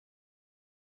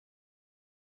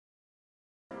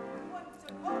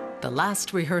The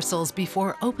last rehearsals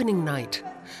before opening night.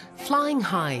 Flying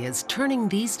High is turning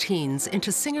these teens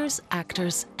into singers,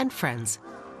 actors, and friends.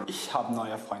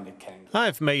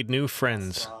 I've made new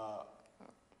friends.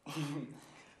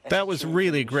 That was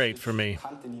really great for me.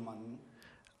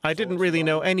 I didn't really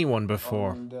know anyone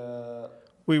before.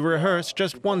 We rehearse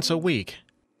just once a week.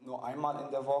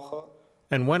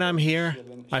 And when I'm here,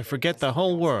 I forget the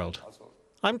whole world.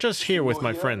 I'm just here with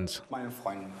my friends.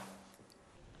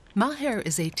 Maher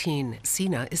is 18,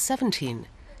 Sina is 17.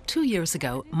 2 years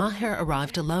ago, Maher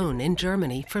arrived alone in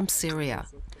Germany from Syria.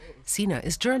 Sina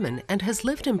is German and has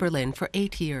lived in Berlin for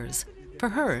 8 years. For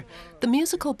her, the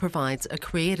musical provides a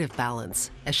creative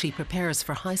balance as she prepares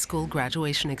for high school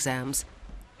graduation exams.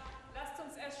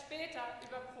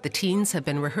 The teens have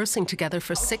been rehearsing together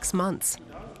for 6 months.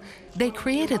 They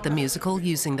created the musical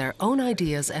using their own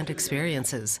ideas and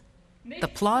experiences. The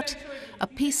plot: a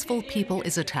peaceful people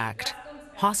is attacked,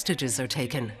 hostages are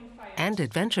taken, and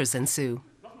adventures ensue.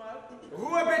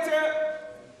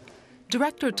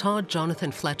 Director Todd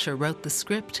Jonathan Fletcher wrote the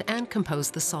script and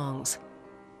composed the songs.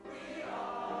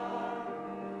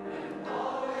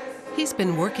 He's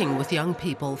been working with young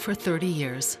people for 30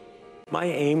 years. My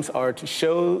aims are to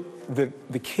show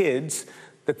the kids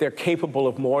that they're capable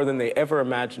of more than they ever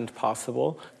imagined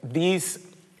possible. These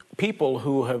people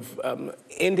who have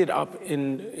ended up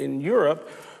in Europe,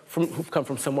 who've come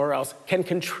from somewhere else, can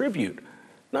contribute,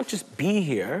 not just be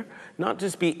here, not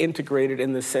just be integrated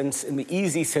in the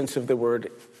easy sense of the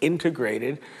word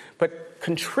integrated, but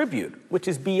contribute, which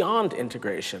is beyond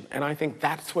integration. And I think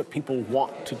that's what people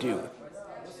want to do.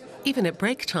 Even at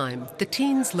break time, the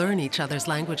teens learn each other's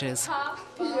languages.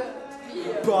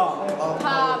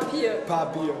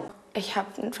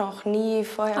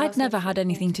 I'd never had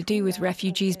anything to do with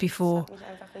refugees before,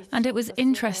 and it was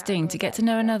interesting to get to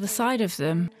know another side of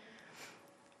them,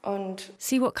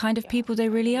 see what kind of people they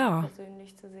really are.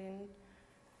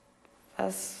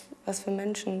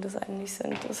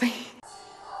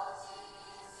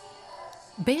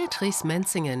 Beatrice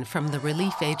Menzingen from the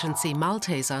relief agency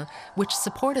Malteser, which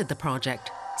supported the project,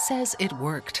 says it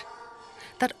worked.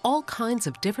 That all kinds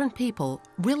of different people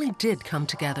really did come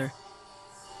together.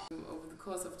 Over the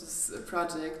course of this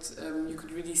project, you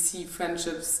could really see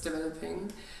friendships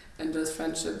developing, and those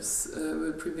friendships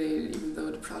will prevail even though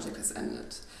the project has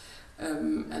ended.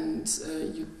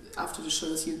 After the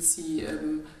shows, you'd see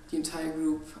the entire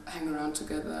group hang around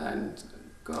together and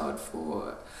go out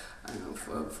for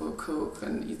a Coke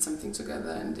and eat something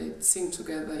together, and they'd sing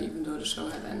together even though the show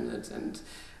had ended. And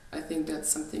I think that's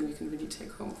something we can really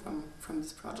take home from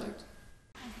this project.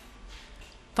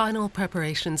 Final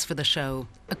preparations for the show,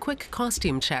 a quick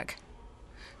costume check.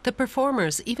 The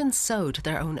performers even sewed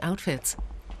their own outfits.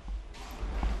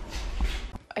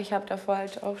 I've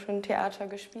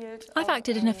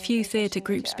acted in a few theatre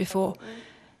groups before,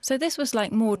 so this was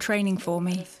like more training for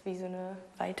me.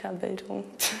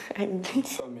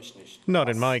 Not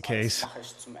in my case.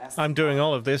 I'm doing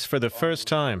all of this for the first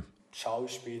time.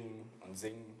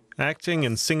 Acting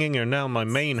and singing are now my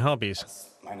main hobbies.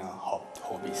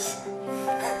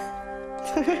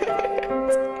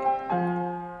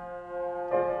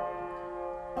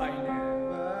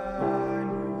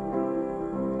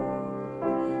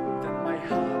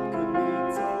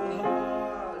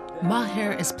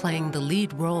 Maher is playing the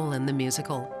lead role in the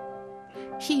musical.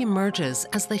 He emerges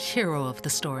as the hero of the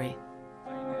story.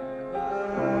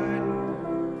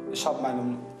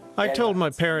 I told my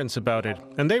parents about it,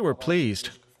 and they were pleased.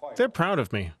 They're proud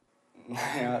of me.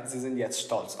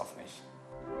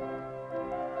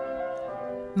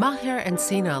 Maher and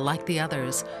Sina, like the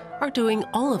others, are doing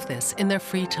all of this in their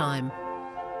free time.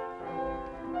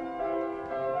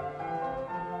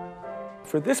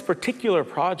 For this particular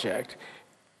project,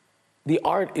 the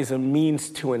art is a means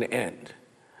to an end.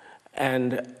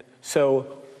 And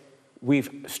so we've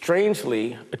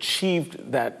strangely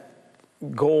achieved that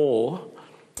goal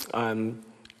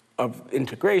of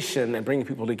integration and bringing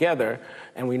people together,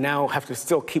 and we now have to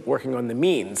still keep working on the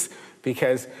means,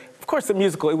 because, of course, it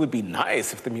would be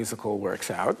nice if the musical works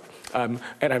out, and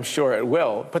I'm sure it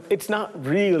will, but it's not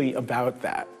really about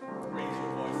that.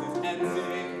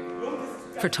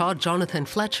 For Todd Jonathan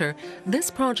Fletcher,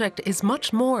 this project is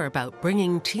much more about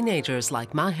bringing teenagers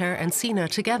like Maher and Sina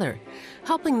together,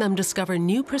 helping them discover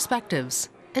new perspectives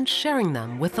and sharing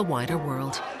them with the wider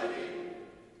world.